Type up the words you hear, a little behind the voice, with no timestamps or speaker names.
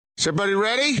Is everybody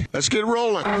ready? Let's get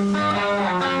rolling.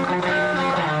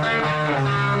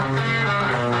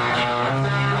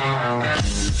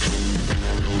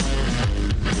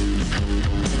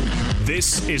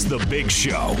 This is The Big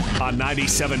Show on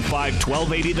 97.5,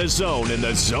 1280 The Zone and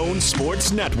The Zone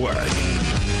Sports Network.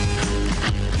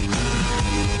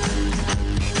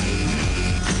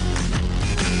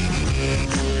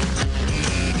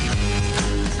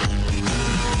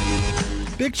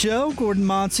 Big Show, Gordon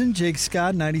Monson, Jake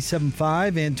Scott,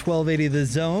 97.5 and 1280 The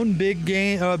Zone. Big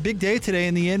day today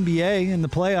in the NBA in the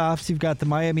playoffs. You've got the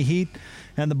Miami Heat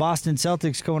and the Boston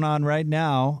Celtics going on right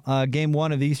now. Game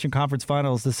 1 of the Eastern Conference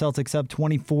Finals. The Celtics up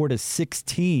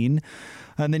 24-16.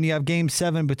 And then you have Game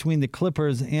 7 between the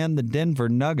Clippers and the Denver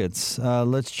Nuggets.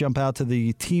 Let's jump out to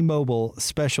the T-Mobile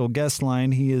special guest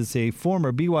line. He is a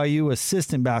former BYU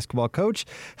assistant basketball coach.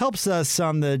 Helps us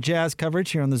on the Jazz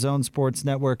coverage here on the Zone Sports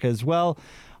Network as well.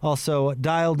 Also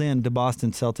dialed in to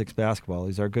Boston Celtics basketball.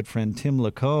 He's our good friend Tim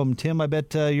Lacomb. Tim, I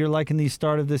bet you're liking the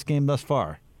start of this game thus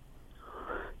far.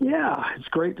 Yeah, it's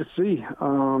great to see.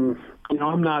 I'm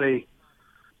not a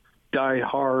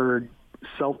die-hard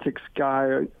Celtics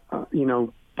guy,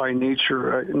 by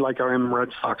nature, like I am Red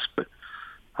Sox, but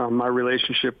my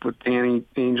relationship with Danny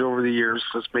Ainge over the years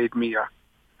has made me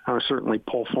certainly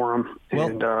pull for him,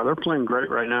 and they're playing great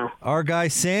right now. Our guy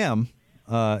Sam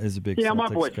is a big Celtics my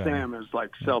boy guy. Sam is like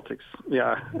Celtics.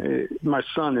 Yeah, my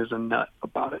son is a nut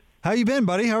about it. How you been,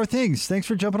 buddy? How are things? Thanks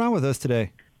for jumping on with us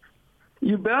today.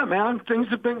 You bet, man. Things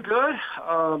have been good.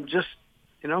 Just,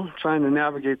 trying to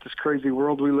navigate this crazy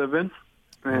world we live in,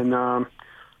 and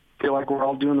feel like we're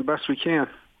all doing the best we can.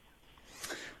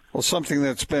 Well, something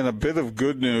that's been a bit of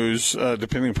good news,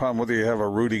 depending upon whether you have a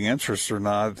rooting interest or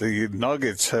not, the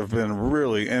Nuggets have been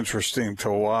really interesting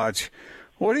to watch.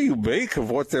 What do you make of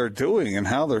what they're doing and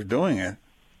how they're doing it?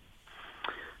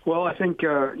 Well, I think, it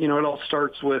all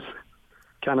starts with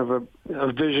kind of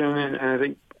a vision, and I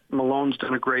think Malone's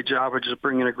done a great job of just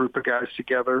bringing a group of guys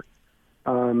together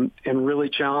and really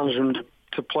challenging them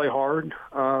to play hard.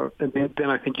 And then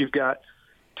I think you've got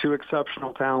two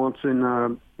exceptional talents in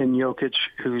Jokic,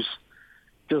 who's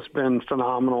just been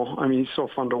phenomenal. I mean, he's so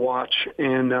fun to watch.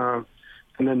 And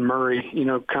then Murray,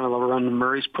 kind of the run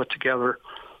Murray's put together.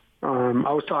 I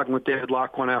was talking with David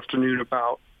Locke one afternoon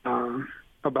about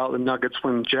the Nuggets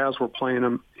when Jazz were playing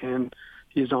them, and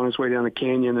he's on his way down the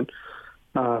canyon.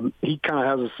 And he kind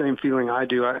of has the same feeling I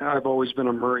do. I've always been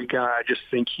a Murray guy. I just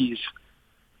think he's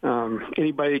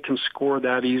anybody can score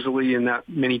that easily in that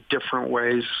many different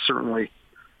ways. Certainly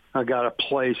got a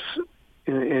place,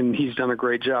 and he's done a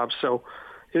great job. So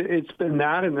it's been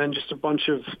that, and then just a bunch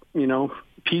of,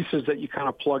 pieces that you kind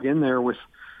of plug in there with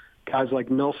guys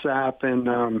like Millsap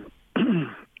and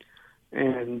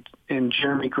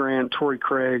Jeremy Grant, Torrey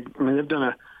Craig. I mean, they've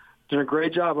done a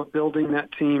great job of building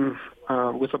that team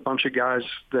with a bunch of guys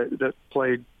that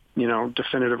played,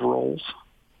 definitive roles.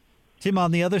 Tim,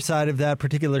 on the other side of that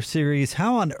particular series,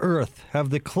 how on earth have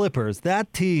the Clippers,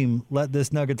 that team, let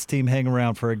this Nuggets team hang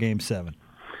around for a Game 7?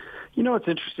 It's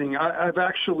interesting. I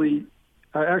actually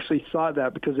thought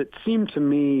that because it seemed to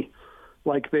me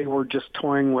like they were just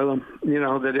toying with them,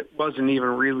 that it wasn't even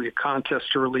really a contest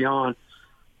early on.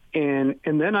 And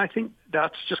then I think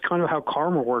that's just kind of how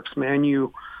karma works, man.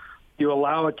 You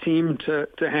allow a team to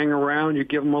hang around, you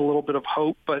give them a little bit of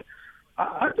hope, but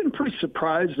I've been pretty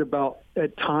surprised about,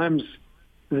 at times,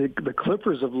 the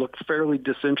Clippers have looked fairly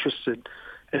disinterested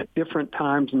at different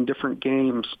times in different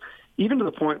games, even to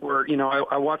the point where,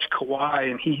 I watch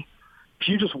Kawhi, and if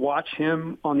you just watch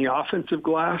him on the offensive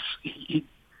glass,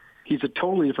 he's a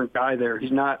totally different guy there. He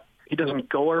doesn't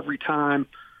go every time,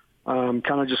 kind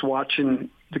of just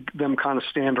watching them kind of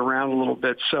stand around a little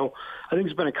bit. So I think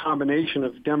it's been a combination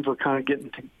of Denver kind of getting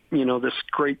to, this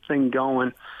great thing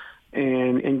going,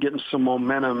 and getting some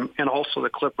momentum, and also the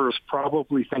Clippers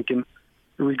probably thinking,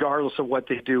 regardless of what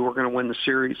they do, we're going to win the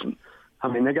series. And I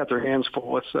mean, they got their hands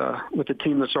full with a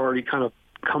team that's already kind of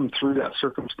come through that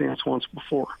circumstance once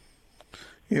before.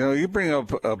 You bring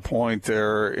up a point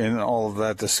there in all of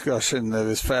that discussion that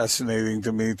is fascinating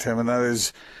to me, Tim, and that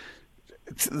is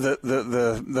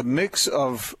the mix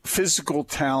of physical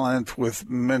talent with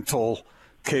mental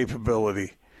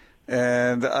capability.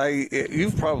 And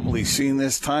you've probably seen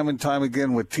this time and time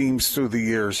again with teams through the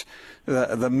years,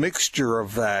 the mixture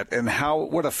of that and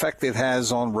what effect it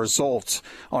has on results,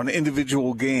 on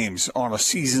individual games, on a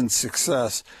season's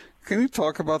success. Can you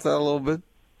talk about that a little bit?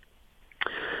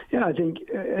 Yeah, I think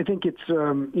it's there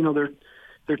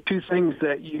are two things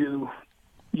that you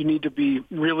need to be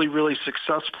really, really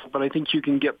successful, but I think you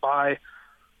can get by,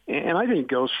 and I think it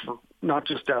goes for not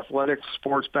just athletics,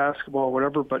 sports, basketball,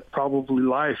 whatever, but probably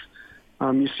life.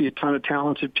 You see a ton of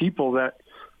talented people that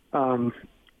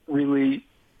really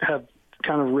have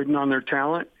kind of ridden on their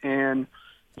talent, and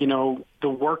the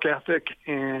work ethic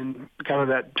and kind of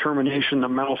that determination, the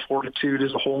mental fortitude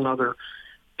is a whole nother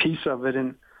piece of it.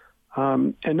 And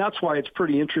that's why it's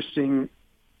pretty interesting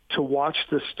to watch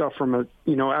this stuff from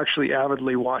actually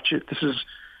avidly watch it. This is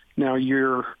now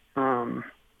year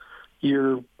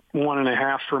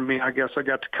 1.5 for me. I guess I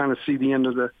got to kind of see the end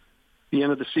of the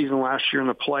season last year in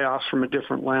the playoffs from a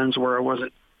different lens, where I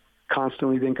wasn't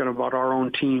constantly thinking about our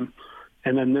own team.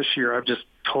 And then this year I've just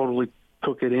totally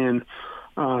took it in.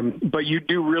 But you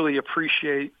do really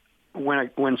appreciate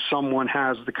when someone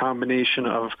has the combination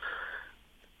of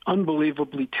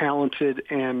unbelievably talented,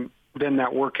 and then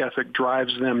that work ethic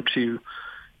drives them to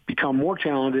become more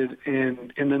talented,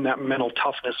 and then that mental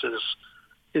toughness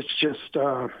it's just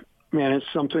man, it's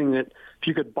something that if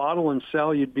you could bottle and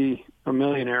sell, you'd be a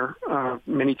millionaire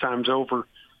many times over.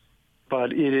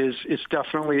 But it's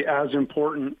definitely as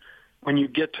important when you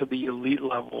get to the elite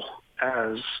level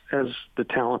as the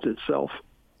talent itself.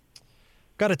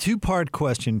 Got a two-part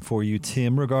question for you,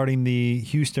 Tim, regarding the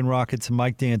Houston Rockets and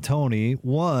Mike D'Antoni.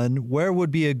 One, where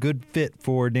would be a good fit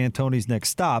for D'Antoni's next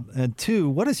stop? And two,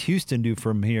 what does Houston do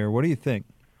from here? What do you think?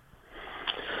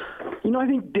 I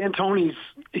think D'Antoni's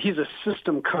he's a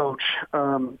system coach,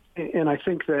 and I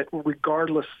think that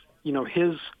regardless,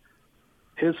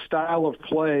 his style of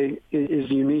play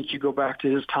is unique. You go back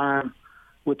to his time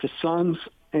with the Suns,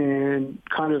 and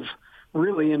kind of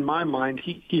really, in my mind,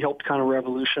 he helped kind of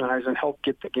revolutionize and help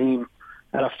get the game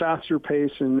at a faster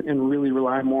pace and really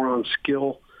rely more on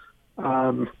skill,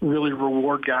 really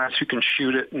reward guys who can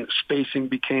shoot it, and spacing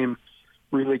became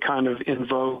really kind of in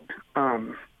vogue.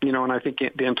 And I think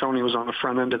D'Antoni was on the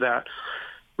front end of that.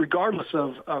 Regardless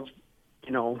of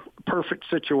perfect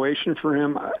situation for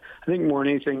him, I think more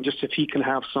than anything, just if he can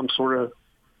have some sort of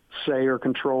say or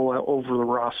control over the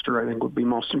roster, I think would be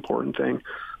most important thing.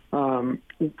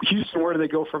 Houston, where do they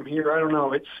go from here? I don't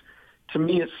know. To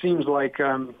me, it seems like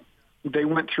they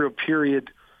went through a period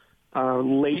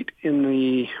late in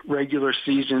the regular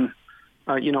season,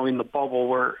 in the bubble,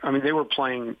 where they were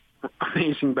playing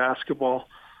amazing basketball,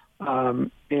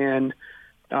 and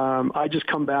I just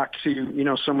come back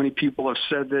to so many people have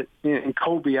said that, and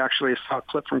Kobe actually, I saw a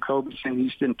clip from Kobe saying he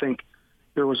just didn't think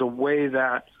there was a way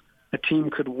that a team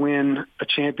could win a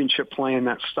championship playing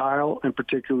that style, and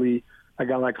particularly a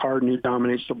guy like Harden who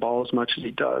dominates the ball as much as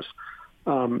he does.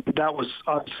 That was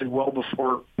obviously well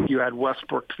before you had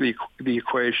Westbrook to the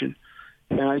equation.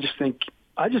 And I just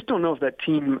don't know if that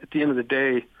team, at the end of the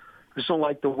day, I just don't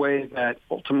like the way that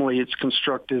ultimately it's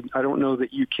constructed. I don't know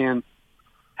that you can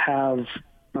have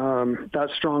that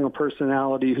strong a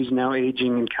personality who's now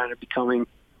aging and kind of becoming,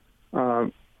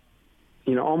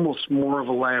 almost more of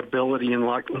a liability in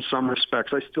some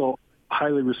respects. I still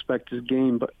highly respect his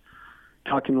game, but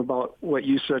talking about what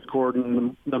you said,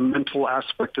 Gordon, the mental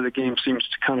aspect of the game seems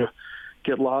to kind of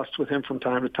get lost with him from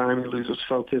time to time. He loses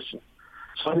focus.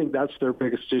 So I think that's their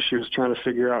biggest issue, is trying to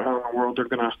figure out how in the world they're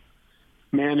going to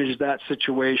manage that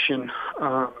situation.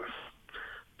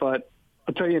 But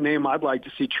I'll tell you a name I'd like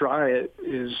to see try it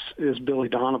is Billy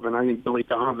Donovan. I think Billy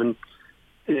Donovan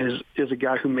is a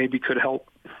guy who maybe could help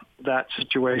that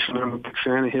situation. I'm a big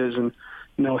fan of his, and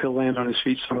he'll land on his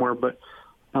feet somewhere. But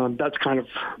that's kind of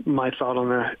my thought on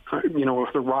that,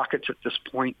 with the Rockets at this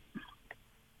point.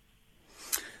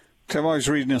 Tim, I was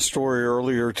reading a story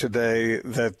earlier today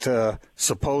that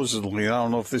supposedly, I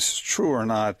don't know if this is true or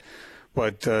not,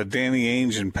 but Danny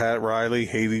Ainge and Pat Riley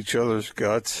hate each other's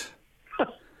guts.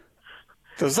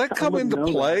 Does that come into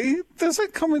play? Does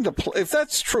that come into play? If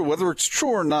that's true, whether it's true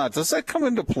or not, does that come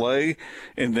into play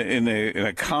in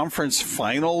a conference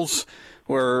finals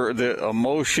where the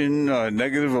emotion,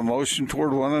 negative emotion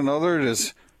toward one another,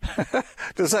 does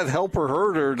that help or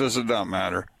hurt, or does it not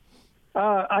matter?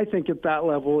 I think at that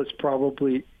level, it's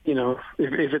probably,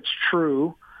 if it's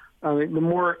true, the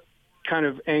more kind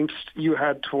of angst you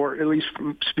had toward, at least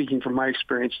speaking from my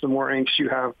experience, the more angst you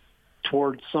have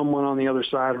towards someone on the other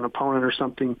side, an opponent or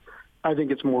something, I think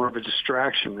it's more of a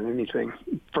distraction than anything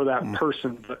for that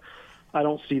person. But I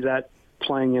don't see that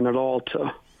playing in at all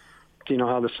to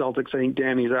how the Celtics, I think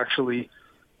Danny's actually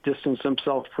distanced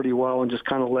himself pretty well and just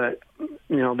kind of let,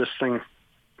 this thing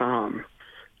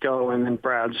go. And then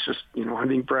Brad's just, I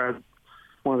think Brad,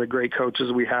 one of the great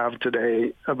coaches we have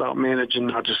today about managing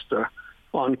not just the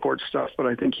on-court stuff, but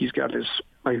I think he's got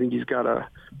a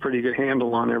pretty good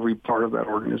handle on every part of that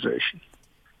organization.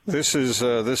 This is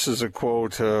a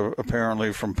quote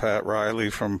apparently from Pat Riley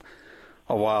from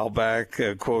a while back.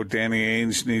 Quote, Danny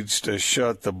Ainge needs to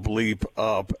shut the bleep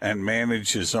up and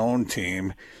manage his own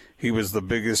team. he was the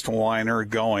biggest whiner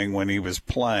going when he was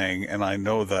playing, and I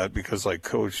know that because I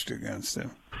coached against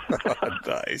him.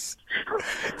 Nice.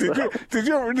 Did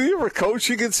you ever coach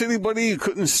against anybody you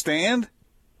couldn't stand?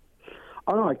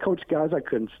 Oh, no, I coached guys I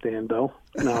couldn't stand, though.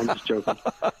 No, I'm just joking.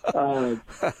 Oh,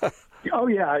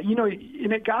 yeah.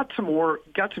 And it got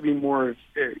to be more,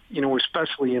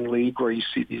 especially in league where you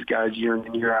see these guys year in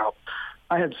and year out.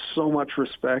 I had so much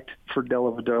respect for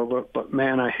Della Vedova, but,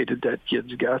 man, I hated that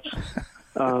kid's guts.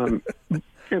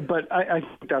 But I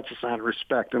think that's a sign of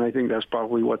respect, and I think that's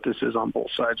probably what this is on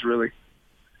both sides, really.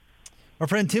 Our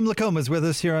friend Tim Lacomb is with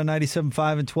us here on 97.5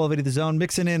 and 1280 The Zone.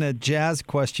 Mixing in a Jazz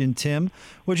question, Tim.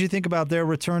 What do you think about their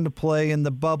return to play in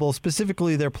the bubble,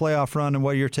 specifically their playoff run, and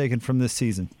what you're taking from this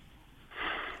season?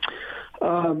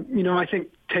 I think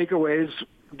takeaways,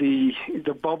 the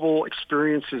bubble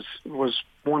experience was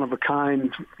one of a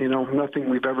kind, nothing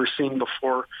we've ever seen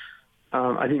before.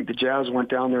 I think the Jazz went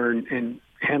down there and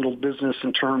handled business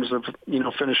in terms of,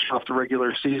 finishing off the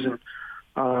regular season,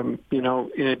 in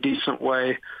a decent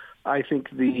way. I think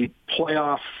the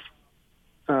playoff,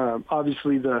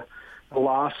 obviously the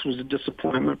loss was a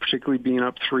disappointment, particularly being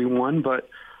up 3-1. But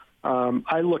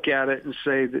I look at it and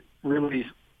say that really,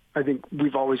 I think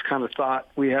we've always kind of thought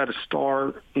we had a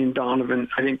star in Donovan.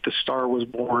 I think the star was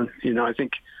born. I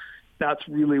think that's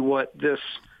really what this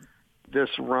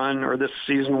run or this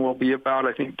season will be about.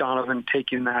 I think Donovan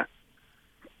taking that,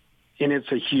 and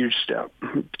it's a huge step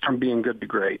from being good to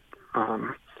great.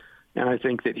 And I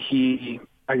think that he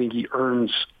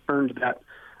earned that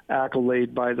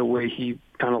accolade by the way he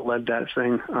kind of led that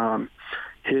thing.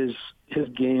 His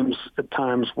games at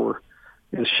times were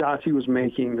the shots he was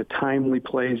making, the timely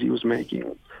plays he was making.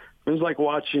 It was like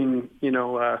watching,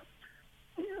 a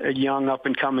young up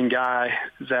and coming guy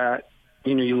that,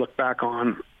 you look back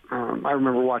on. I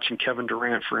remember watching Kevin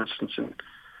Durant, for instance,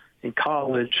 in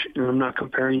college, and I'm not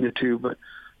comparing the two, but,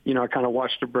 I kind of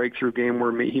watched a breakthrough game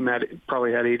where he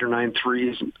probably had 8 or 9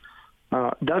 threes. And,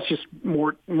 that's just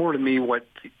more to me what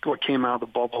came out of the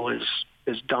bubble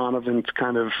is Donovan's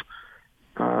kind of,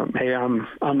 hey, I'm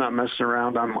not messing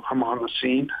around. I'm on the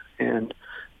scene, and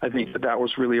I think that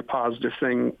was really a positive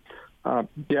thing.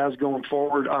 Jazz going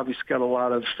forward obviously got a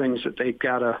lot of things that they've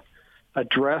got to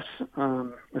address.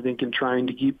 I think in trying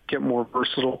to get more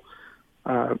versatile.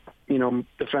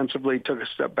 Defensively took a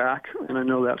step back, and I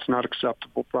know that's not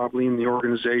acceptable probably in the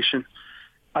organization.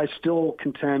 I still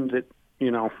contend that,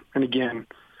 and again,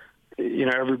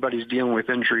 everybody's dealing with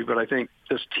injury, but I think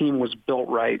this team was built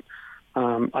right.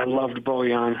 I loved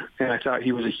Bojan, and I thought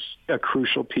he was a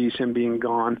crucial piece, him being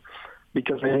gone,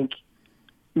 because I think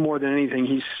more than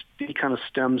anything, he kind of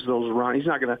stems those runs. He's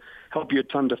not going to help you a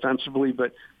ton defensively,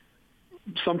 but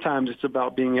sometimes it's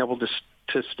about being able to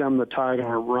stem the tide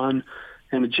on a run,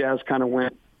 and the Jazz kind of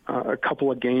went a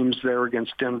couple of games there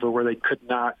against Denver where they could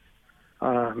not,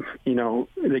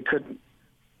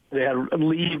 they had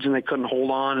leads and they couldn't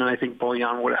hold on, and I think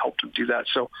Bojan would have helped them do that.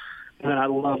 So, and I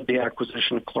love the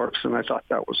acquisition of Clarkson. I thought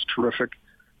that was terrific.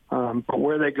 But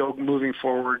where they go moving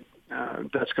forward,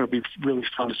 that's going to be really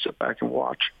fun to sit back and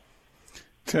watch.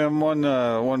 Tim,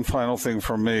 one final thing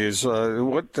from me is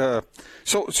so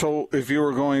if you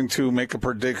were going to make a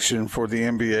prediction for the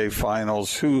NBA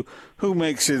Finals, who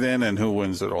makes it in and who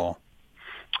wins it all?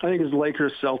 I think it's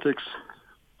Lakers Celtics.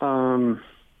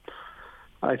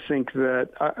 I think that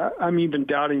I'm even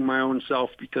doubting my own self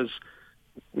because,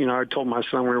 I told my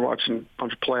son we were watching a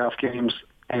bunch of playoff games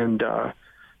and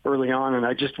early on, and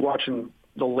I just watching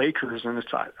the Lakers, and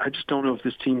I just don't know if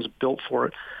this team's built for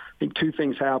it. I think two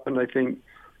things happened. I think,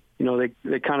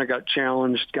 they kind of got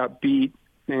challenged, got beat,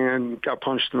 and got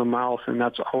punched in the mouth, and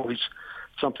that's always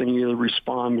something you either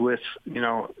respond with,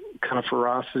 kind of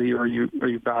ferocity or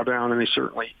you bow down, and they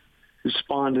certainly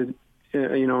responded,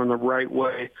 in the right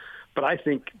way. But I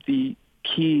think the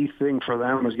key thing for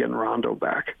them was getting Rondo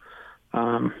back.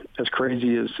 As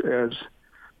crazy as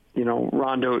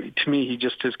Rondo, to me, he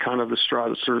just is kind of the straw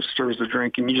that stirs the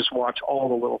drink, and you just watch all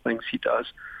the little things he does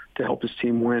to help his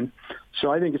team win.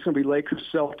 So I think it's going to be Lakers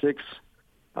Celtics,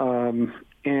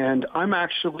 and I'm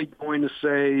actually going to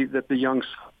say that the young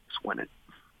Celtics win it.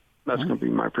 That's going to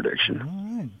be my prediction.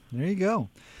 All right, there you go.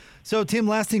 So, Tim,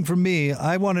 last thing from me,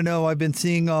 I want to know, I've been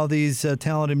seeing all these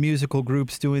talented musical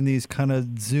groups doing these kind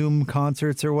of Zoom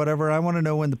concerts or whatever. I want to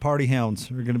know when the Party Hounds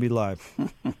are going to be live.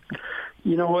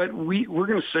 You know what? We're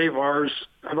going to save ours.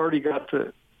 I've already got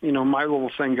my little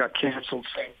thing got canceled.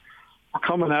 So we're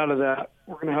coming out of that.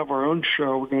 We're going to have our own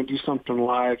show. We're going to do something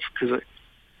live because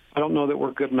I don't know that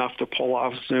we're good enough to pull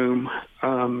off Zoom.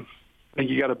 I think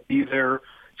you got to be there.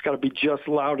 It's got to be just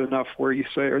loud enough where you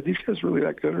say, are these guys really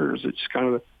that good, or is it just kind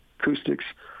of the acoustics?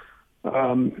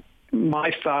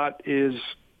 my thought is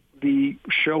the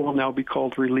show will now be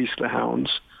called Release the Hounds.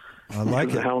 I like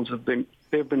it. The hounds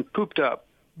they've been pooped up.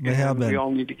 They have been. We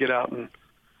all need to get out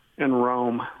and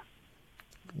roam.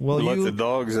 Well, Let the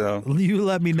dogs out. You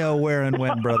let me know where and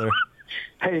when, brother.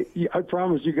 Hey, I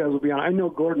promise you guys will be on. I know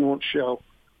Gordon won't show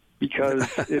because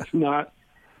it's not,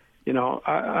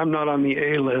 I'm not on the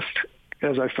A list,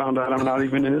 as I found out. I'm not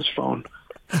even in his phone.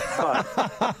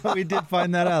 But We did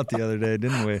find that out the other day,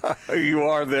 didn't we? You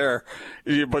are there,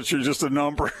 but you're just a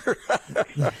number.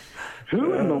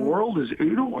 who in the world is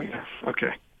Udo?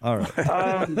 Okay. All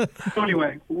right. So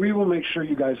anyway, we will make sure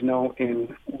you guys know,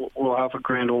 and we'll have a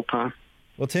grand old time.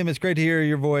 Well, Tim, it's great to hear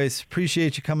your voice.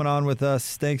 Appreciate you coming on with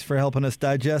us. Thanks for helping us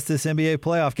digest this NBA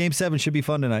playoff. Game 7 should be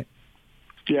fun tonight.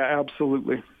 Yeah,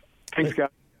 absolutely. Thanks, guys.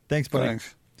 Thanks, buddy.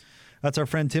 Thanks. That's our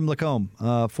friend Tim Lacomb,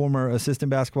 former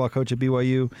assistant basketball coach at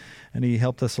BYU, and he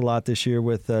helped us a lot this year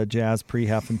with Jazz pre,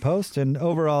 half, and post. And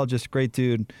overall, just a great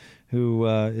dude who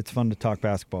it's fun to talk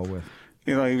basketball with.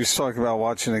 He was talking about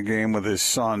watching a game with his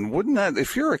son. Wouldn't that,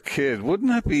 if you're a kid, wouldn't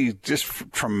that be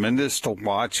just tremendous to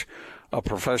watch a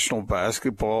professional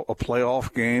basketball, a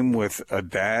playoff game with a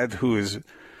dad who is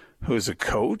a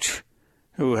coach,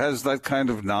 who has that kind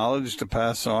of knowledge to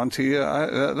pass on to you?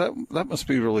 That must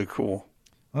be really cool.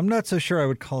 I'm not so sure I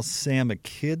would call Sam a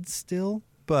kid still,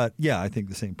 but yeah, I think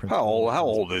the same principle. How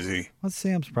old is he? Well,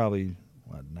 Sam's probably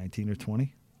 19 or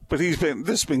 20. But this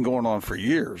has been going on for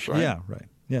years, right? Yeah, right.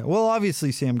 Yeah. Well,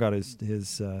 obviously Sam got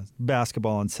his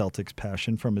basketball and Celtics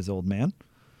passion from his old man.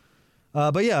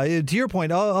 But yeah, to your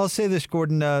point, I'll say this,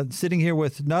 Gordon. Sitting here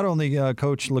with not only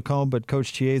Coach Lacombe but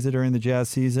Coach Chiesa during the Jazz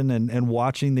season and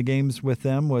watching the games with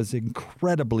them was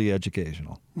incredibly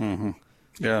educational. Mm-hmm.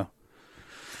 Yeah.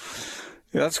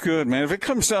 Yeah, that's good, man. If it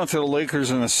comes down to the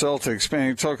Lakers and the Celtics, man,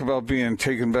 you talk about being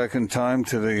taken back in time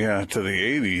to the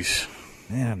 80s.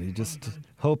 Man, you just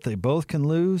hope they both can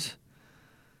lose.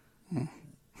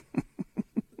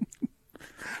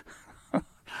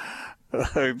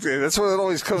 That's what it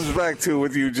always comes back to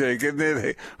with you, Jake, isn't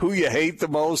it? Who you hate the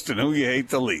most and who you hate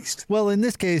the least. Well, in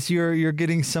this case, you're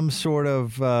getting some sort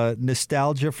of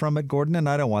nostalgia from it, Gordon, and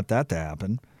I don't want that to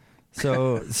happen.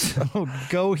 So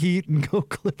go Heat and go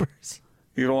Clippers.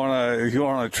 You want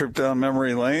a trip down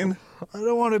memory lane? I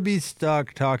don't want to be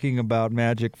stuck talking about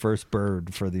Magic first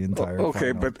bird for the entire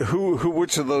Okay, final. but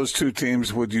which of those two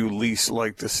teams would you least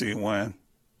like to see win?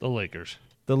 The Lakers.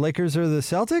 The Lakers or the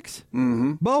Celtics?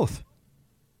 Mm-hmm. Both.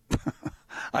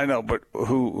 I know, but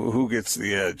who gets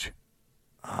the edge?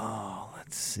 Oh,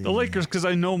 let's see. The Lakers, because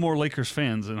I know more Lakers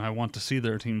fans and I want to see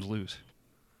their teams lose.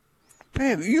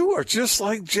 Man, you are just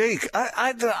like Jake.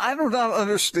 I do not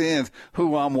understand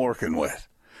who I'm working with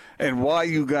and why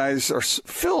you guys are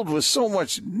filled with so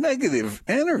much negative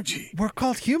energy. We're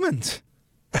called humans.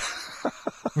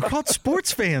 We're called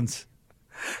sports fans.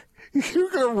 You're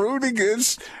going to root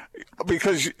against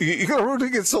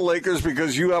the Lakers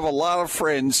because you have a lot of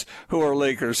friends who are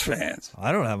Lakers fans.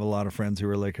 I don't have a lot of friends who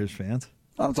are Lakers fans.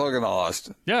 I'm talking to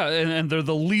Austin. Yeah, and they're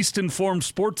the least informed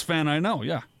sports fan I know,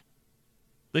 yeah.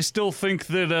 They still think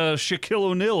that Shaquille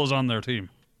O'Neal is on their team.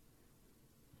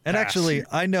 And actually,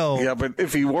 I know. Yeah, but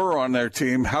if he were on their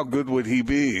team, how good would he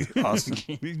be,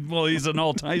 Austin? Well, he's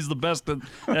the best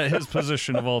at his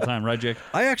position of all time, right, Jake?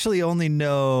 I actually only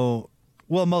know,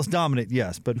 well, most dominant,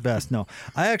 yes, but best, no.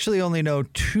 I actually only know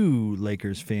 2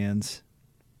 Lakers fans,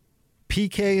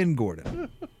 PK and Gordon.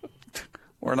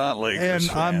 We're not Lakers and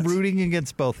fans. I'm rooting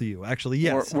against both of you. Actually,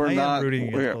 yes, we're I not, am rooting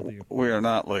against both of you. We are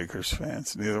not Lakers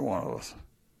fans, neither one of us.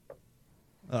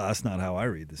 That's not how I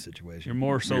read the situation. You're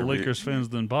more so Lakers fans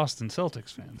than Boston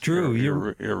Celtics fans. True.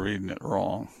 You're reading it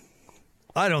wrong.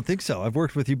 I don't think so. I've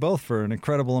worked with you both for an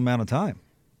incredible amount of time.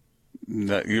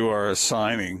 That you're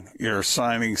assigning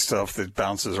stuff that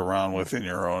bounces around within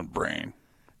your own brain.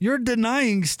 You're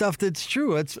denying stuff that's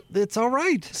true. It's all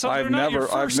right. So I've never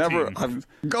been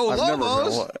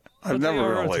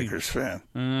a Lakers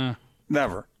fan.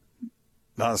 Never.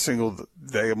 Not a single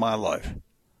day of my life.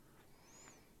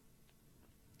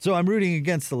 So I'm rooting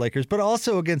against the Lakers, but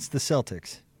also against the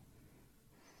Celtics.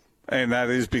 And that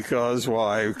is because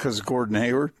why? Because of Gordon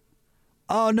Hayward?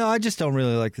 Oh, no, I just don't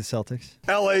really like the Celtics.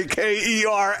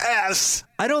 Lakers.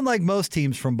 I don't like most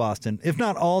teams from Boston, if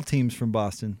not all teams from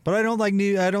Boston. But I don't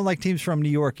like teams from New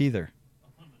York either.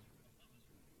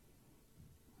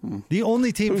 The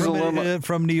only team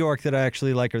from New York that I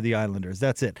actually like are the Islanders.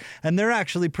 That's it. And they're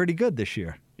actually pretty good this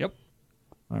year. Yep.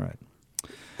 All right.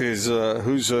 Who's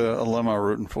Alema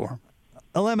rooting for?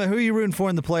 Alema, who are you rooting for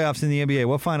in the playoffs in the NBA?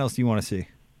 What finals do you want to see?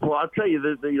 Well, I'll tell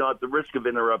you, at the risk of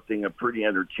interrupting a pretty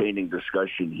entertaining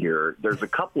discussion here, there's a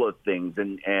couple of things,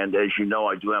 and as you know,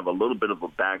 I do have a little bit of a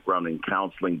background in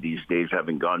counseling these days,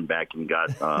 having gone back and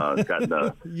gotten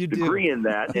a degree in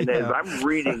that. And as I'm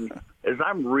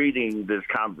reading this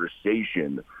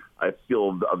conversation, I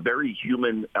feel a very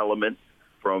human element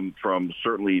from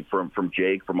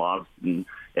Jake, from Austin.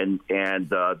 And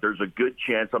there's a good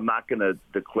chance, I'm not going to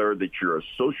declare that you're a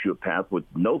sociopath with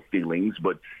no feelings,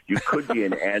 but you could be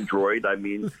an android. I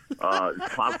mean,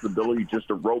 possibility just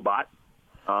a robot.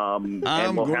 And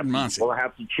we'll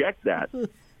have to check that.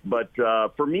 But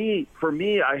for me,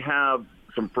 I have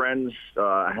some friends.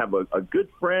 I have a good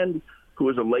friend who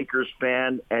is a Lakers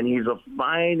fan, and he's a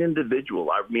fine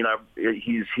individual. I mean,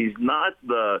 he's not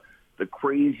the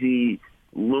crazy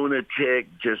lunatic,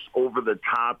 just over the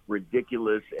top,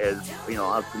 ridiculous, as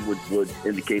Austin would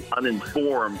indicate,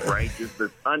 uninformed, right? Just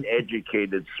this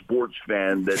uneducated sports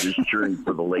fan that is cheering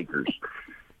for the Lakers.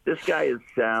 This guy is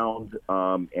sound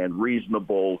and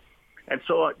reasonable. And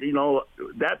so,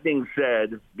 that being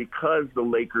said, because the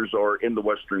Lakers are in the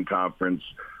Western Conference,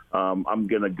 I'm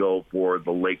going to go for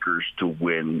the Lakers to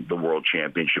win the World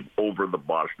Championship over the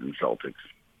Boston Celtics.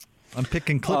 I'm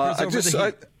picking Clippers over the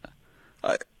Heat.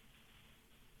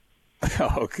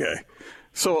 Okay.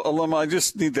 So, Alema, I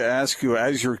just need to ask you,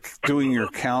 as you're doing your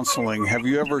counseling, have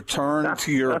you ever turned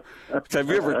to your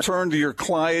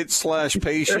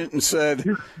client/patient and said,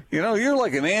 you're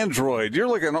like an android, you're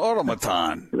like an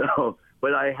automaton? No,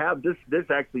 but I have. This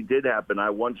actually did happen. I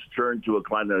once turned to a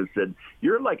client and said,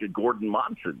 "You're like a Gordon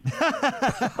Monson."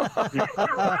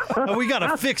 We got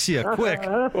to fix you quick.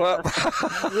 Well,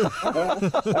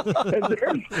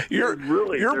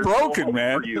 you're broken,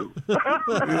 man. You.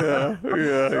 Yeah.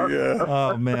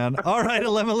 Oh man! All right,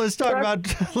 Alema, let's talk about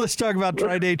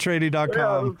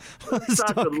TryDayTrading.com. Let's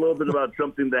talk a little bit about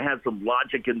something that has some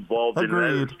logic involved in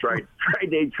it. It's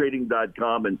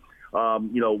TryDayTrading.com, and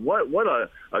what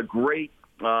a great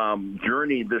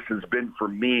journey this has been for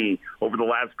me over the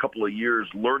last couple of years,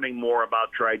 learning more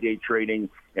about tri-day trading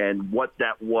and what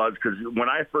that was. Because when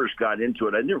I first got into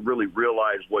it, I didn't really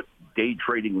realize what day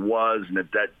trading was, and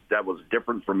that was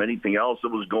different from anything else that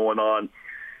was going on.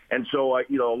 And so, a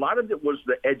lot of it was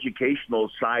the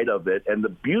educational side of it. And the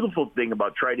beautiful thing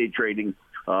about tri-day trading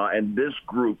and this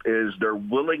group is their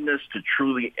willingness to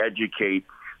truly educate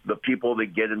the people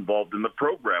that get involved in the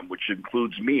program, which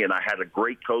includes me. And I had a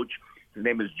great coach. His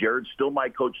name is Jared, still my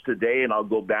coach today, and I'll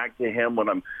go back to him when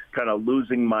I'm kind of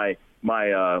losing my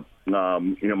way a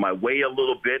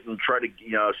little bit and try to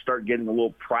start getting a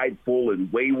little prideful and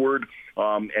wayward,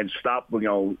 and stop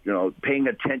paying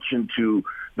attention to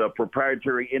the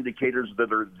proprietary indicators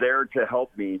that are there to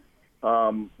help me.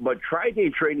 But tri-day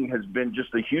trading has been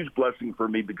just a huge blessing for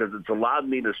me because it's allowed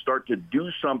me to start to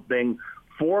do something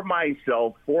for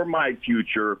myself, for my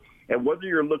future. And whether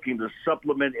you're looking to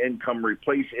supplement income,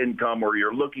 replace income, or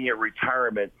you're looking at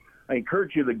retirement, I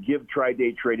encourage you to give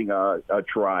tri-day trading a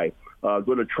try.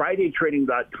 Go to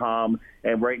TryDayTrading.com,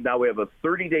 and right now we have a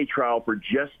 30-day trial for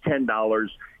just $10,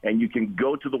 and you can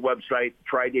go to the website,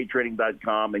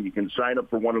 TryDayTrading.com, and you can sign up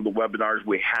for one of the webinars.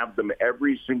 We have them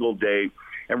every single day.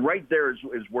 And right there is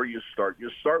where you start.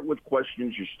 You start with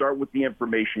questions. You start with the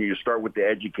information. You start with the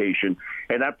education.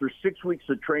 And after 6 weeks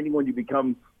of training, when you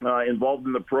become involved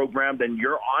in the program, then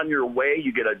you're on your way.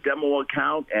 You get a demo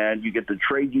account, and you get to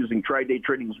trade using tri-day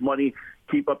trading's money,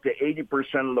 keep up to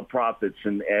 80% of the profits.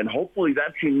 And hopefully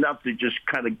that's enough to just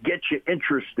kind of get you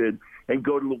interested and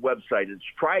go to the website. It's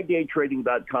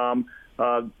TryDayTrading.com.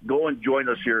 Go and join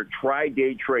us here at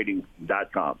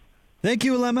TryDayTrading.com. Thank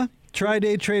you, Alema.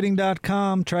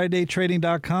 TryDayTrading.com,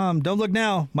 TryDayTrading.com. Don't look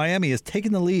now. Miami has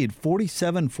taken the lead,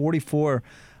 47-44.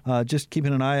 Just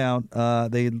keeping an eye out.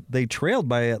 They trailed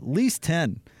by at least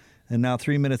 10. And now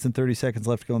 3 minutes and 30 seconds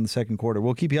left to go in the second quarter.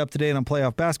 We'll keep you up to date on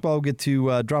playoff basketball. We'll get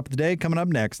to Drop of the Day coming up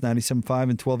next, 97.5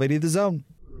 and 1280 The Zone.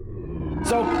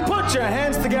 So put your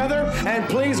hands together and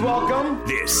please welcome.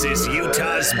 This is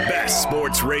Utah's best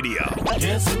sports radio.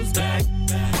 Guess who's back?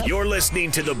 You're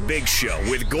listening to The Big Show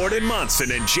with Gordon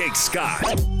Monson and Jake Scott.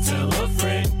 Tell a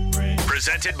friend.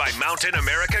 Presented by Mountain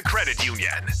America Credit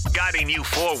Union. Guiding you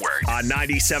forward on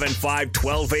 97.5,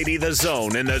 1280 The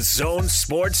Zone and the Zone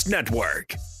Sports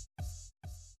Network.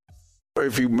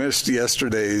 If you missed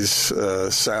yesterday's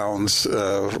sounds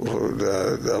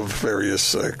of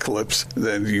various clips,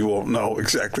 then you won't know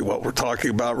exactly what we're talking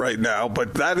about right now.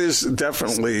 But that is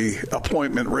definitely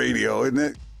appointment radio, isn't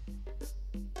it?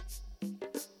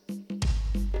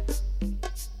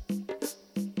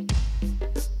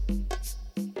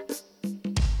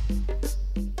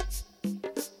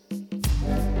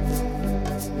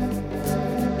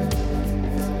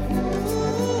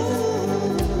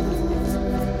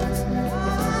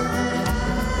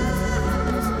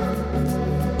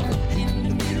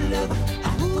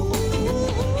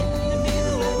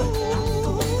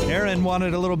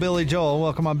 wanted a little Billy Joel.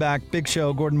 Welcome on back. Big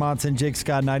show. Gordon Monson, Jake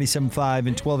Scott, 97.5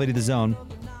 and 1280 The Zone.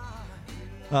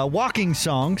 Walking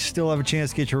songs. Still have a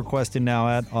chance to get your request in now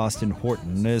at Austin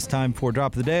Horton. It's time for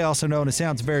Drop of the Day, also known as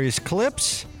Sounds Various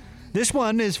Clips. This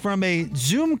one is from a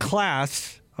Zoom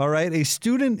class. All right. A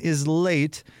student is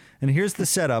late. And here's the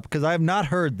setup, because I have not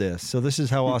heard this. So this is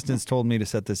how Austin's told me to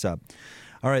set this up.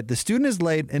 All right, the student is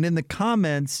late, and in the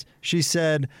comments, she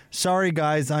said, "Sorry,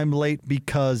 guys, I'm late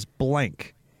because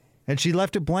blank." And she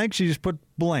left it blank? She just put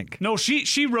blank? No,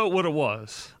 she wrote what it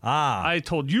was. I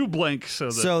told you blank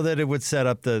so that it would set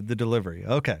up the delivery.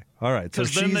 Okay, all right.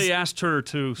 Because then they asked her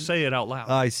to say it out loud.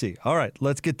 I see. All right,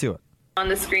 let's get to it. On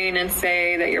the screen and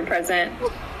say that you're present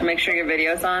and make sure your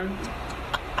video's on.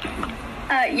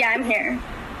 Yeah, I'm here.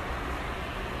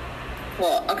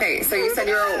 Well, okay, so you said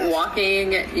you were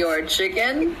walking your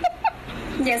chicken?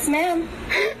 Yes, ma'am.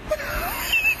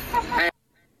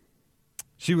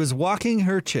 She was walking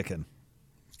her chicken.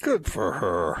 Good for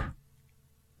her.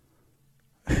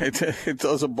 It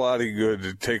does a body good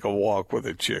to take a walk with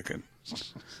a chicken.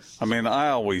 I mean, I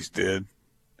always did.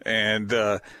 And,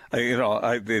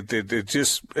 it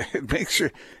just it makes you,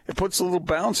 it puts a little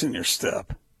bounce in your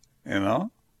step, you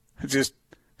know? It just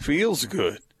feels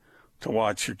good to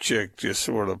watch your chick just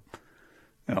sort of,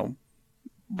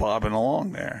 bobbing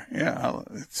along there. Yeah,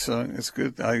 it's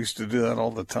good. I used to do that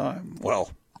all the time.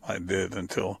 Well, I did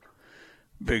until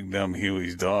Big Dumb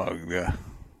Huey's dog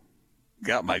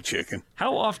got my chicken.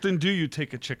 How often do you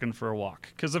take a chicken for a walk?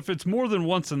 Because if it's more than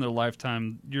once in their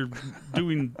lifetime, you're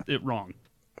doing it wrong.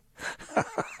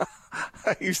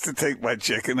 I used to take my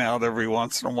chicken out every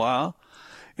once in a while.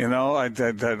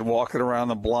 I'd walk it around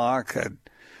the block.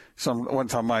 One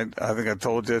time I think I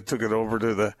told you I took it over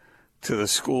to the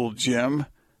school gym,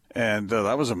 and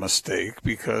that was a mistake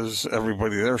because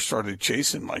everybody there started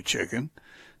chasing my chicken,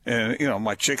 and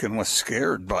my chicken was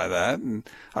scared by that, and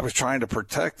I was trying to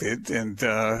protect it and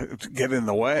get in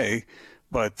the way,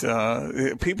 but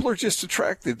people are just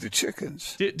attracted to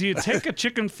chickens. Do you take a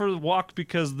chicken for the walk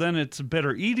because then it's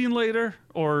better eating later,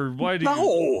 or why do you?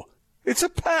 No, it's a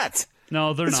pet.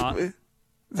 No, they're not.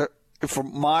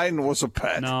 Mine was a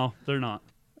pet. No, they're not.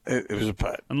 It was a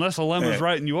pet. Unless Alema's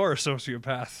right and you are a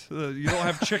sociopath. You don't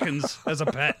have chickens as a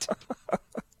pet.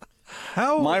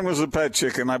 Mine was a pet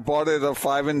chicken. I bought it at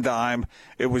 5 and dime.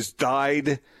 It was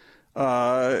dyed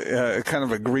kind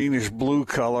of a greenish blue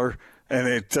color, and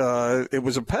it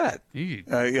was a pet. I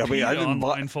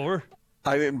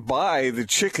didn't buy the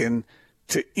chicken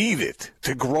to eat it,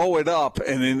 to grow it up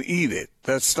and then eat it.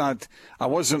 I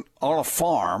wasn't on a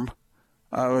farm.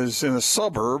 I was in a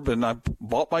suburb, and I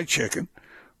bought my chicken,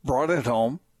 brought it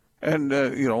home, and,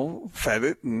 fed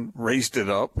it and raised it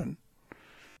up, and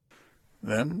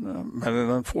then met an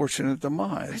unfortunate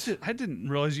demise. I didn't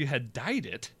realize you had dyed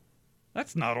it.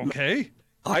 That's not okay.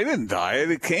 I didn't dye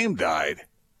it. It came dyed.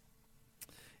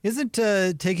 Isn't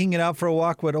taking it out for a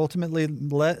walk what ultimately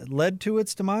led to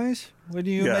its demise? Would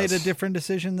you have made a different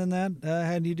decision than that?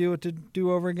 Had you do it to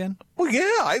do over again? Well,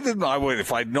 yeah, I didn't. I would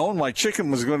if I'd known my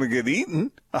chicken was going to get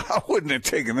eaten. I wouldn't have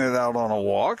taken it out on a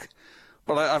walk.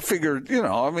 But I figured,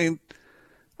 I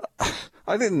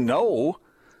didn't know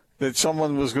that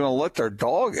someone was going to let their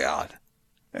dog out,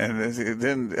 and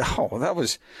then that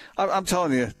was. I'm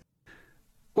telling you,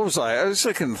 what was I? I was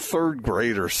like in 3rd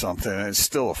grade or something, and it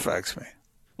still affects me.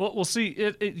 Well, we'll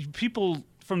see. People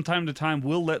from time to time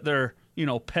will let their,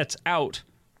 pets out,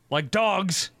 like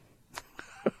dogs.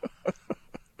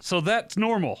 So that's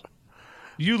normal.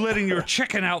 You letting your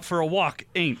chicken out for a walk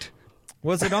ain't.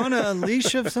 Was it on a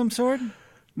leash of some sort?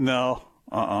 No.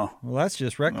 Well, that's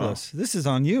just reckless. No. This is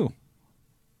on you.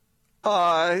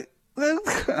 Oh,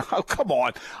 come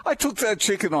on. I took that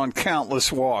chicken on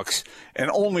countless walks,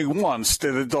 and only once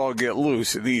did a dog get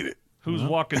loose and eat it. Who's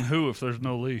walking who if there's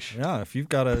no leash? Yeah, if you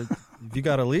got a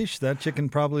leash, that chicken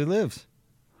probably lives.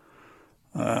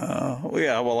 I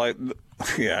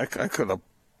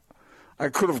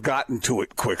could have gotten to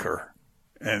it quicker,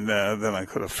 and then I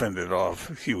could have fended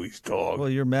off Huey's dog. Well,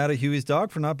 you're mad at Huey's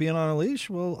dog for not being on a leash?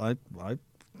 Well, I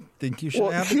think you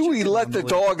should have. Huey let the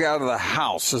dog out of the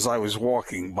house as I was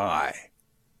walking by.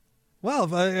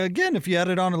 Well, again, if you had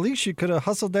it on a leash, you could have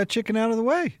hustled that chicken out of the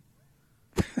way.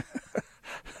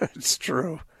 It's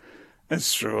true.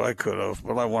 It's true. I could have,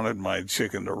 but I wanted my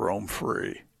chicken to roam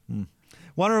free.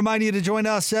 Want to remind you to join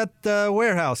us at the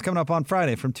warehouse coming up on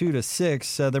Friday from 2 to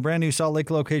 6. The brand new Salt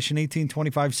Lake location,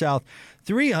 1825 South,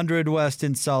 300 West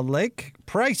in Salt Lake.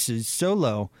 Prices so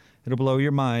low, it'll blow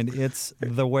your mind. It's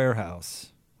the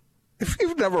warehouse. If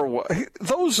you've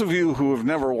those of you who have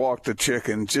never walked a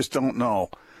chicken just don't know,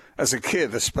 as a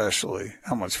kid especially,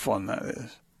 how much fun that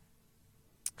is.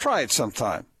 Try it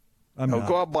sometime.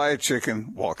 Go out, buy a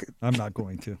chicken, walk it. I'm not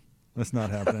going to. That's not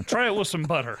happening. Try it with some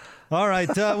butter. All right,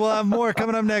 we'll have more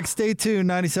coming up next. Stay tuned,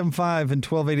 97.5 and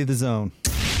 1280 The Zone.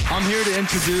 I'm here to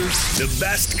introduce the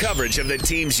best coverage of the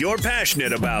teams you're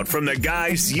passionate about from the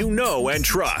guys you know and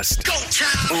trust. Go,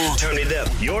 Child! Turn it up.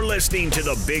 You're listening to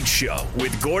The Big Show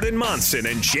with Gordon Monson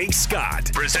and Jake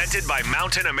Scott. Presented by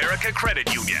Mountain America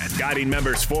Credit Union. Guiding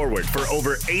members forward for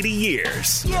over 80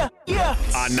 years. Yeah.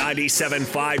 On 97.5,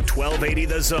 1280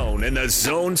 The Zone and The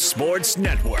Zone Sports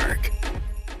Network.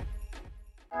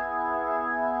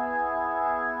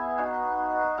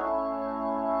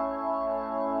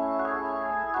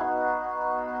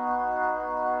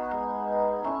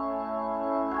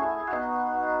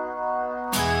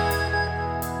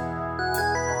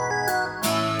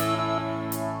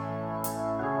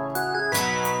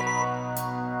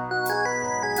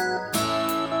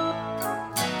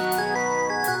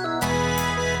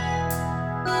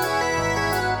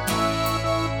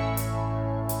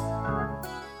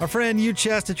 our friend U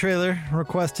Chasta Trailer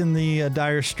requesting the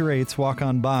Dire Straits Walk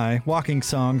On By, walking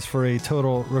songs for a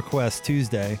total request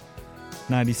Tuesday,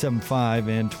 97.5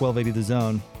 and 1280 The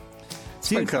Zone. It's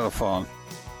been kind of fun.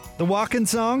 The walking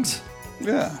songs?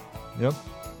 Yeah. Yep.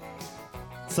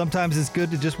 Sometimes it's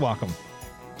good to just walk them.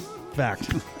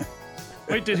 Fact.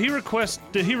 Wait, did he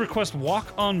request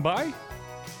Walk On By?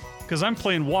 Because I'm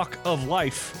playing Walk of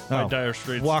Life by Dire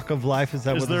Straits. Walk of Life, is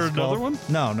that what Is there this is another called?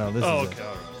 one? No, this is okay.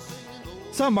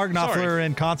 Saw Mark Knopfler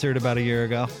in concert about a year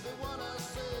ago.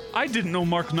 I didn't know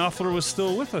Mark Knopfler was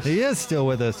still with us. He is still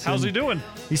with us. How's he doing?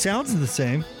 He sounds the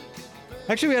same.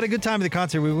 Actually, we had a good time at the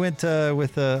concert. We went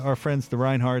with our friends, the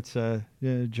Reinhardts,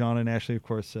 John and Ashley, of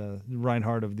course,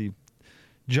 Reinhardt of the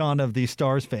John of the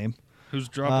Stars fame. Who's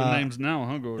dropping names now,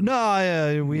 huh, Gordon?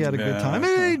 No, we had a good time.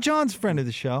 Hey, John's a friend of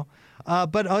the show.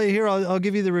 But I'll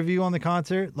give you the review on the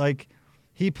concert. Like,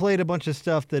 he played a bunch of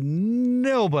stuff that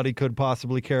nobody could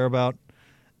possibly care about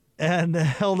and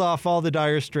held off all the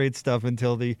Dire Straits stuff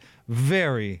until the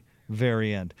very,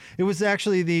 very end. It was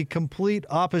actually the complete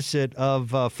opposite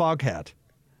of Foghat,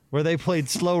 where they played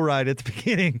Slow Ride at the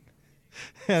beginning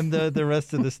and the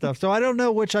rest of the stuff. So I don't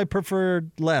know which I preferred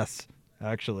less,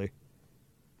 actually.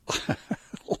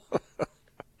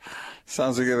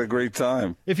 Sounds like you had a great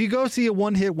time. If you go see a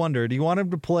one-hit wonder, do you want him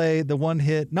to play the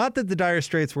one-hit? Not that the Dire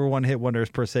Straits were one-hit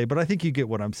wonders per se, but I think you get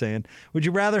what I'm saying. Would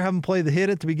you rather have him play the hit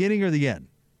at the beginning or the end?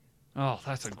 Oh,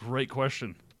 that's a great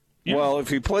question. Well, if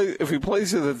he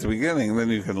plays it at the beginning, then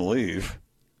you can leave.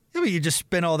 Yeah, but you just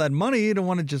spent all that money. You don't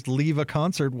want to just leave a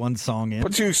concert one song in.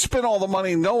 But you spent all the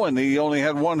money knowing he only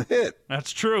had one hit.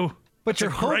 That's true. But That's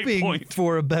you're hoping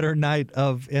for a better night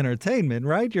of entertainment,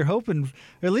 right? You're hoping,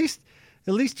 at least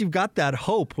you've got that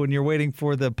hope when you're waiting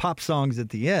for the pop songs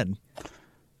at the end.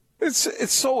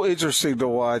 It's so interesting to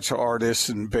watch artists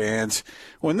and bands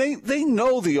when they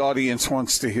know the audience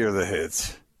wants to hear the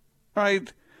hits,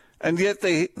 right? And yet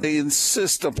they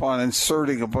insist upon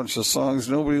inserting a bunch of songs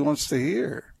nobody wants to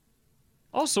hear.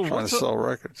 Also, trying to sell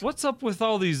records. What's up with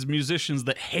all these musicians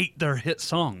that hate their hit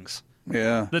songs?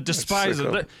 Yeah. That despise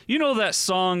it. You know that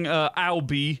song, I'll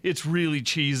Be? It's really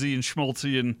cheesy and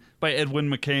schmaltzy and by Edwin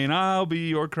McCain. I'll be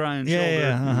your crying shoulder.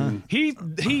 Yeah. He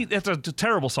it's a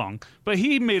terrible song, but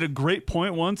he made a great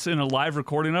point once in a live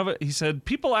recording of it. He said,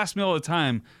 people ask me all the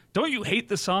time, don't you hate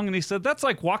the song? And he said, that's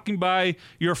like walking by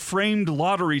your framed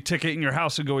lottery ticket in your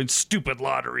house and going, stupid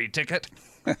lottery ticket.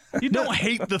 You don't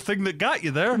hate the thing that got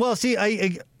you there. Well, see,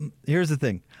 here's the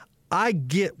thing. I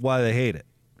get why they hate it,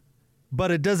 but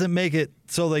it doesn't make it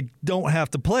so they don't have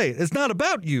to play it. It's not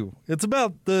about you. It's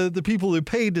about the people who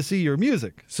paid to see your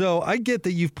music. So I get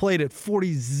that you've played it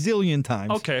 40 zillion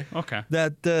times. Okay.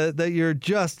 That you're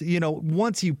just,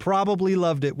 once you probably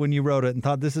loved it when you wrote it and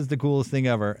thought this is the coolest thing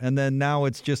ever. And then now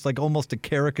it's just like almost a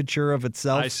caricature of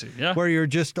itself. I see, yeah. Where you're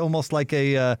just almost like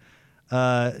a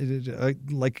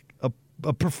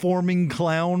performing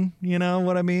clown, you know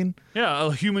what I mean? Yeah,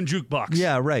 a human jukebox.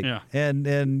 Yeah, right. Yeah.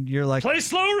 And you're like, play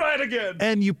Slow Ride again.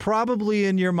 And you probably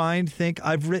in your mind think,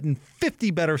 I've written 50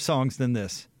 better songs than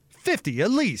this. 50 at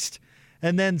least.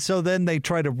 And then they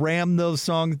try to ram those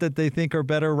songs that they think are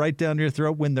better right down your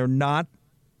throat when they're not.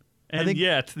 And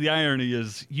yet the irony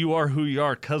is you are who you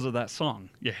are because of that song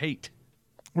you hate.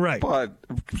 Right. But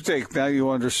Jake, now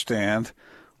you understand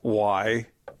why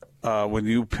when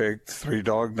you picked Three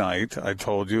Dog Night, I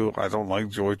told you I don't like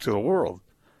Joy to the World.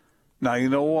 Now you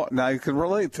know what? Now you can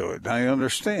relate to it. Now you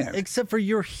understand. Except for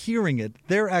you're hearing it.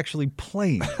 They're actually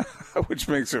playing it. Which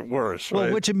makes it worse, right?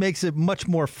 Well, which it makes it much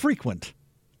more frequent.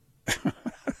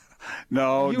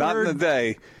 No, not in the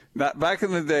day. Not back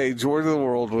in the day, Joy to the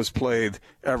World was played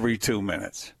every 2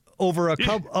 minutes. over a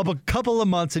couple of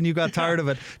months, and you got tired of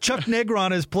it. Chuck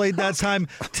Negron has played that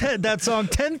song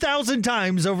 10,000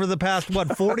 times over the past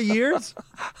 40 years.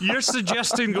 You're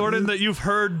suggesting, Gordon, that you've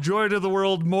heard "Joy to the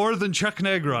World" more than Chuck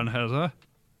Negron has, huh?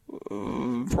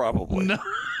 Probably. No.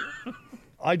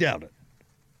 I doubt it.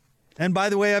 And by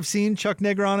the way, I've seen Chuck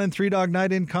Negron and Three Dog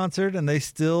Night in concert, and they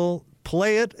still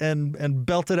play it and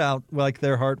belt it out like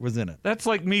their heart was in it. That's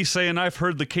like me saying I've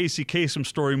heard the Casey Kasem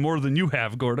story more than you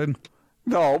have, Gordon.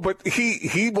 No, but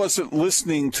he wasn't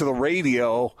listening to the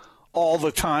radio all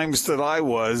the times that I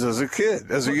was as a kid,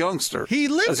 as a youngster. He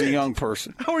lived as a young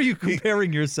person. How are you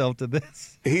comparing yourself to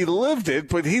this? He lived it,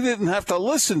 but he didn't have to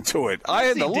listen to it. I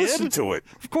had to listen to it.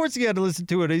 Of course he had to listen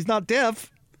to it. He's not deaf.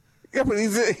 Yeah, but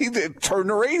he did turn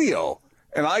the radio,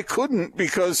 and I couldn't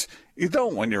because you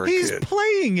don't when you're a kid. He's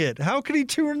playing it. How could he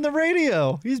turn the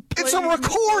radio? It's a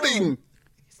recording.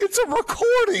 It's a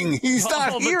recording. He's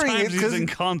not hearing it because he's in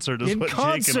concert is what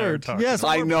Jake and I are talking yes,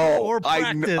 about. I know. Or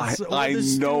practice, I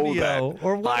know that.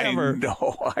 Or whatever.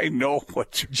 I know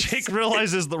what you're Jake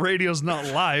realizes the radio's not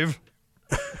live.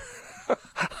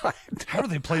 How are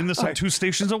they playing this on two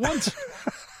stations at once?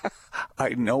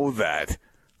 I know that.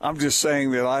 I'm just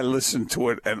saying that I listen to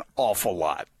it an awful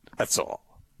lot. That's all.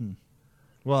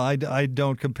 Well, I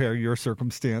don't compare your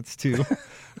circumstance to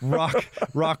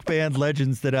rock band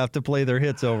legends that have to play their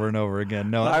hits over and over again.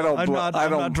 No, I'm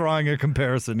not drawing a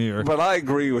comparison here. But I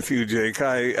agree with you, Jake.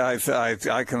 I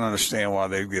can understand why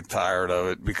they get tired of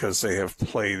it because they have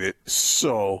played it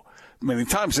so many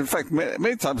times. In fact,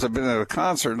 many times I've been at a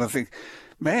concert and I think,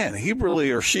 man, he really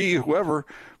or she, whoever,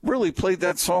 really played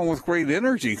that song with great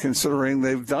energy considering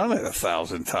they've done it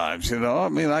 1,000 times. I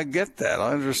mean, I get that.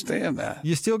 I understand that.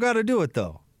 You still got to do it,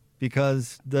 though,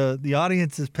 because the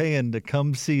audience is paying to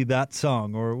come see that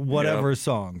song or whatever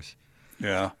songs.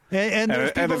 Yeah. And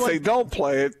if they don't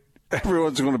play it,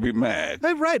 everyone's going to be mad.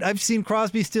 Right. I've seen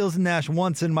Crosby, Stills, and Nash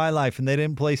once in my life, and they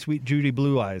didn't play Sweet Judy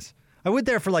Blue Eyes. I went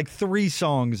there for like 3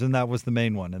 songs, and that was the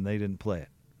main one, and they didn't play it.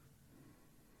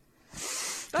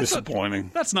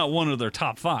 Disappointing. That's not one of their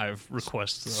top 5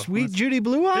 requests, though. Sweet Judy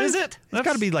Blue Eyes? Is it? It's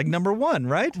got to be like number 1,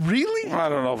 right? Really? I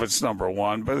don't know if it's number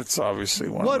 1, but it's obviously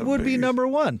one. What would be number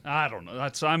 1? I don't know.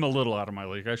 I'm a little out of my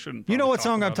league. I shouldn't. You know what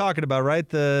song I'm talking about, right?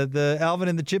 The Alvin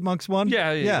and the Chipmunks one?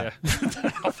 Yeah.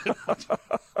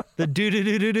 The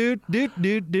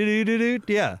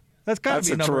do-do-do-do-do-do-do-do-do-do. Yeah. That's got to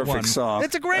be number 1. That's a terrific song.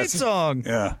 It's a great song.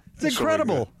 Yeah. It's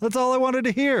incredible. Really That's all I wanted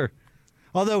to hear.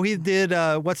 Although he did,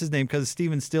 what's his name? Because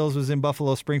Stephen Stills was in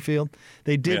Buffalo Springfield.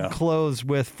 They did close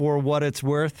with For What It's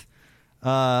Worth,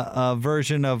 a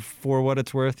version of For What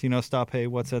It's Worth. Stop, hey,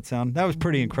 what's that sound? That was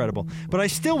pretty incredible. But I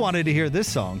still wanted to hear this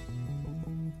song.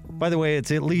 By the way,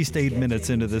 it's at least 8 minutes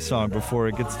into this song before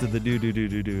it gets to the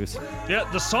do-do-do-do-do's. Yeah,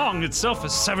 the song itself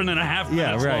is 7.5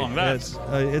 minutes long. That's,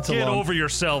 it's get over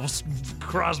yourselves,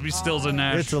 Crosby, Stills, and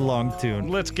Nash. It's a long tune.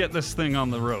 Let's get this thing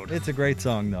on the road. It's a great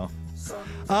song, though.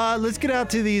 Let's get out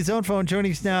to the zone phone.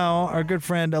 Joining us now, our good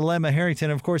friend Alema Harrington.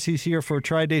 Of course, he's here for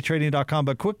TryDayTrading.com.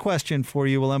 But quick question for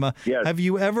you, Alema. Yes. Have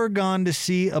you ever gone to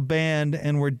see a band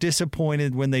and were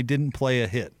disappointed when they didn't play a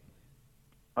hit?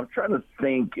 I'm trying to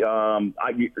think.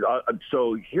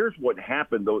 So here's what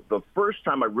happened. The first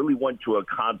time I really went to a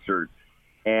concert,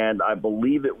 and I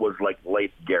believe it was like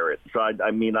Leif Garrett. So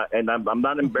I'm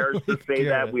not embarrassed to say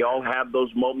that. We all have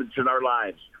those moments in our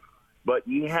lives. But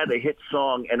he had a hit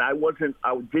song, and I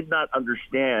did not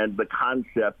understand the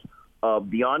concept of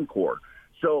the encore.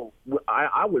 So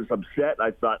I was upset.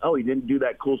 I thought, oh, he didn't do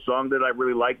that cool song that I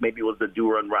really liked. Maybe it was the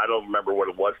Do Run Right. I don't remember what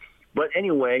it was. But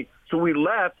anyway, so we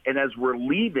left, and as we're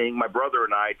leaving, my brother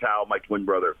and I, Tal, my twin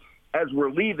brother, as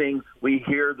we're leaving, we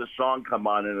hear the song come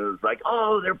on, and it was like,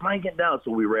 oh, they're playing it now.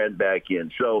 So we ran back in.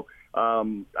 So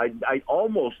I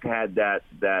almost had that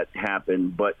happen,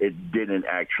 but it didn't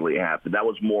actually happen. That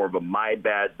was more of a my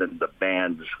bad than the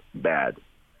band's bad.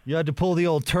 You had to pull the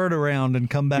old turd around and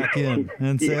come back in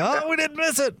and say, oh, we didn't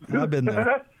miss it. I've been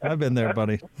there,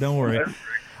 buddy. Don't worry.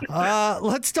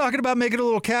 Let's talk about making a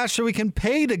little cash so we can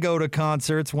pay to go to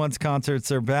concerts once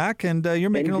concerts are back. And you're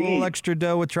making a little extra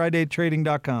dough with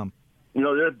TryDayTrading.com.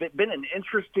 There's been an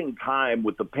interesting time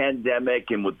with the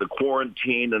pandemic and with the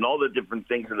quarantine and all the different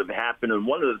things that have happened. And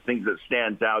one of the things that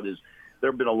stands out is there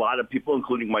have been a lot of people,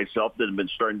 including myself, that have been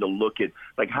starting to look at,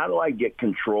 like, how do I take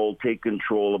control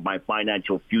of my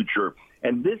financial future?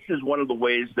 And this is one of the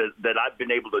ways that I've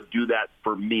been able to do that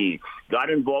for me. Got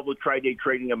involved with Tri-Day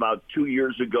Trading about 2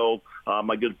 years ago.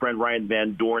 My good friend Ryan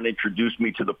Van Dorn introduced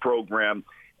me to the program.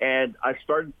 And I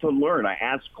started to learn. I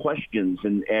asked questions,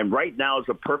 and right now is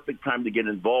a perfect time to get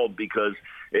involved because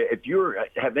if you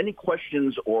have any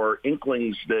questions or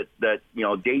inklings that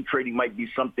day trading might be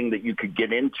something that you could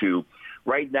get into,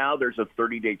 Right now, there's a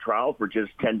 30-day trial for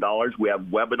just $10. We have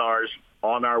webinars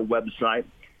on our website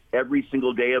every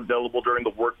single day, available during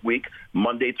the work week,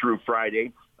 Monday through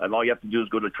Friday. And all you have to do is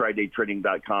go to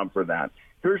TryDayTrading.com for that.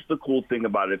 Here's the cool thing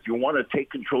about it. If you want to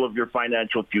take control of your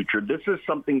financial future, this is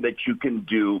something that you can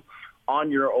do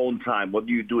on your own time, whether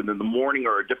you do it in the morning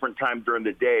or a different time during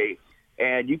the day.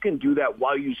 And you can do that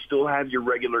while you still have your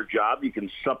regular job. You can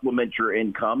supplement your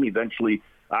income. Eventually,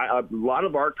 a lot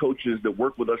of our coaches that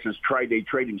work with us as Tri-Day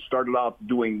Trading started off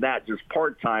doing that just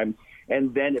part-time,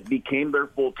 and then it became their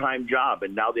full-time job.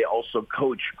 And now they also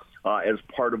coach as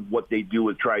part of what they do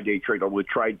with Tri-Day Trade,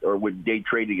 or with day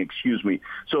trading, excuse me.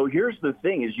 So here's the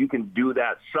thing: is you can do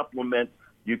that, supplement,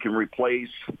 you can replace,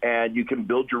 and you can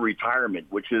build your retirement,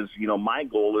 which is, my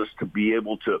goal is to be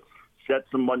able to set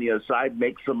some money aside,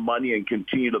 make some money, and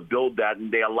continue to build that.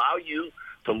 And they allow you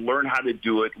to learn how to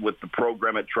do it with the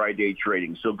program at Tri-Day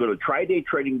Trading. So go to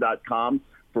TryDayTrading.com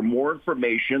for more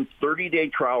information. 30-day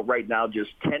trial right now,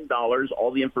 just $10.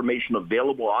 All the information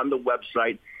available on the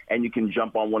website, and you can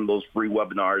jump on one of those free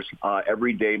webinars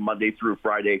every day, Monday through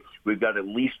Friday. We've got at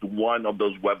least one of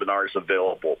those webinars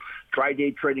available.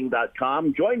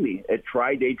 TryDayTrading.com. Join me at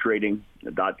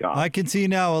TryDayTrading.com. I can see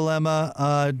now,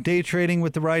 Alema, day trading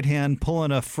with the right hand,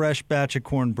 pulling a fresh batch of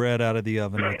cornbread out of the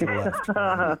oven with the left.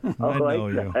 I know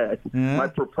you. Yeah? My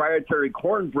proprietary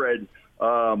cornbread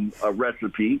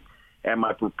recipe and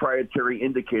my proprietary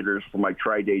indicators for my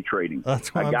Tri-Day Trading.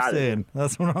 That's what I'm saying.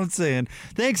 That's what I'm saying.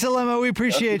 Thanks, Alema. We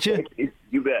appreciate you.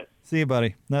 You bet. See you,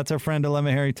 buddy. That's our friend Alema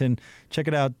Harrington. Check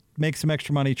it out. Make some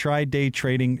extra money.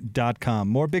 TryDayTrading.com.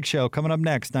 More Big Show coming up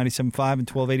next. 97.5 and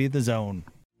 1280 at The Zone.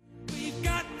 We've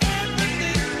got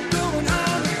everything going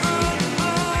on.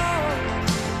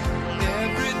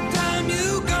 Every time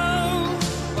you go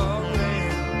away.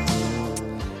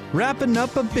 Wrapping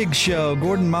up a big show.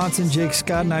 Gordon Monson, Jake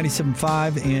Scott,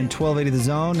 97.5 and 1280 The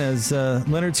Zone. As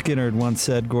Leonard Skinner once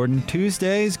said, Gordon,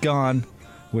 Tuesday's gone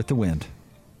with the wind.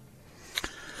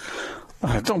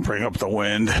 Don't bring up the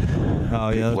wind. Oh,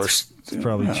 yeah, that's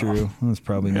probably true. That's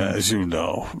probably not. As you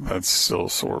know, that's still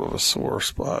sort of a sore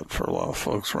spot for a lot of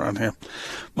folks around here.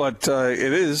 But it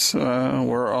is.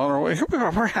 We're on our way.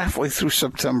 We're halfway through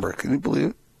September. Can you believe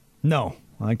it? No,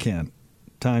 I can't.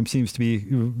 Time seems to be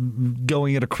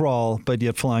going at a crawl, but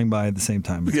yet flying by at the same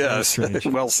time. It's yes,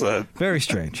 well said. Very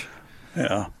strange.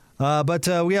 Yeah. But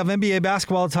we have NBA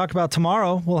basketball to talk about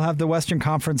tomorrow. We'll have the Western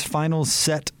Conference Finals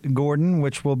set, Gordon,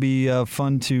 which will be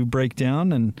fun to break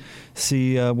down and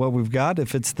see what we've got.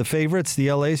 If it's the favorites,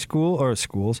 the LA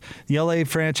schools, the LA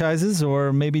franchises,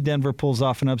 or maybe Denver pulls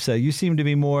off an upset. You seem to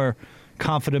be more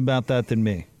confident about that than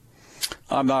me.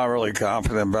 I'm not really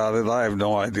confident about it. I have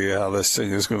no idea how this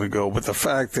thing is going to go. But the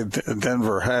fact that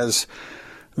Denver has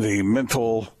the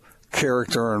mental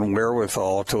character and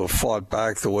wherewithal to have fought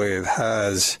back the way it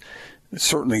has, is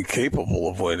certainly capable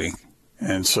of winning.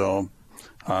 And so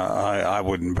I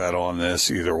wouldn't bet on this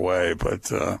either way. But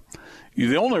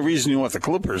the only reason you want the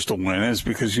Clippers to win is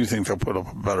because you think they'll put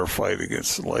up a better fight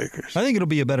against the Lakers. I think it'll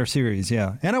be a better series,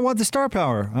 yeah. And I want the star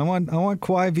power. I want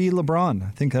Kawhi v. LeBron.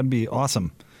 I think that'd be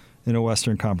awesome in a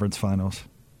Western Conference Finals.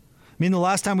 I mean, the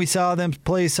last time we saw them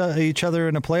play each other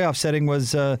in a playoff setting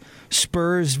was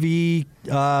Spurs v.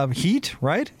 Heat,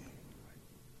 right?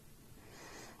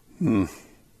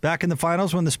 Back in the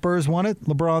finals when the Spurs won it,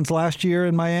 LeBron's last year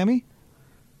in Miami.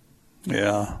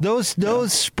 Yeah.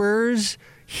 Those Spurs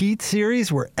Heat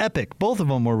series were epic. Both of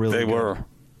them were really good.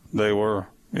 They were.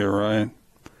 You're right.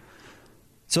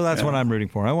 So that's what I'm rooting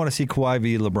for. I want to see Kawhi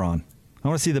v. LeBron. I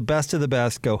want to see the best of the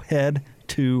best go head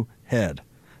to head.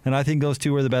 And I think those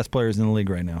two are the best players in the league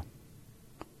right now.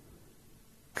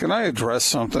 Can I address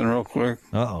something real quick?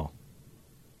 Uh-oh.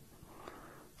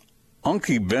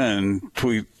 Unky Ben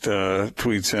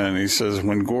tweets in. He says,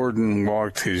 when Gordon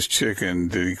walked his chicken,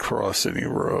 did he cross any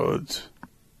roads?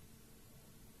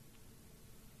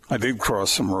 I did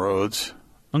cross some roads.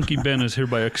 Unky Ben is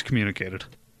hereby excommunicated.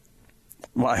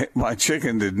 My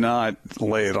chicken did not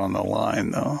lay it on the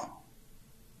line, though.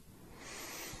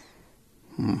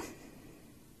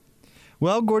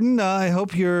 Well, Gordon, I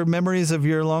hope your memories of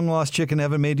your long-lost chicken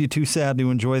haven't made you too sad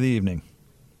to enjoy the evening.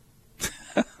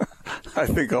 I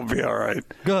think I'll be all right.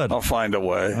 Good. I'll find a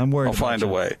way. I'm worried. I'll find a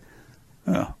way.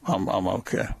 Yeah, I'm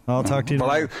okay. I'll talk to you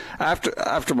tomorrow. But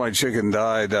after my chicken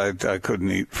died, I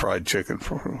couldn't eat fried chicken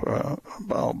for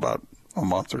about a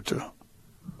month or two.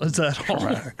 Is that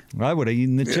all? I would have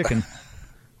eaten the chicken.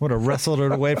 Would have wrestled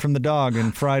it away from the dog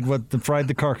and fried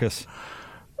the carcass.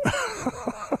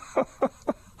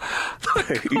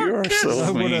 You are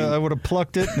so mean. I would have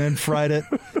plucked it and then fried it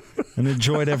and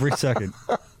enjoyed every second.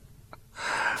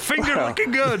 Finger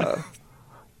looking good.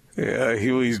 Yeah,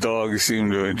 Huey's dogs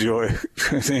seem to enjoy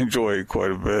it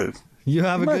quite a bit. You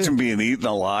have Imagine being eaten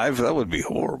alive. That would be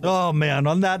horrible. Oh, man.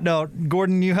 On that note,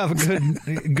 Gordon, you have a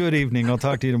good evening. I'll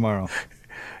talk to you tomorrow.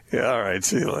 Yeah, all right.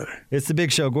 See you later. It's The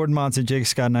Big Show. Gordon Monson, Jake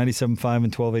Scott, 97.5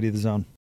 and 1280 The Zone.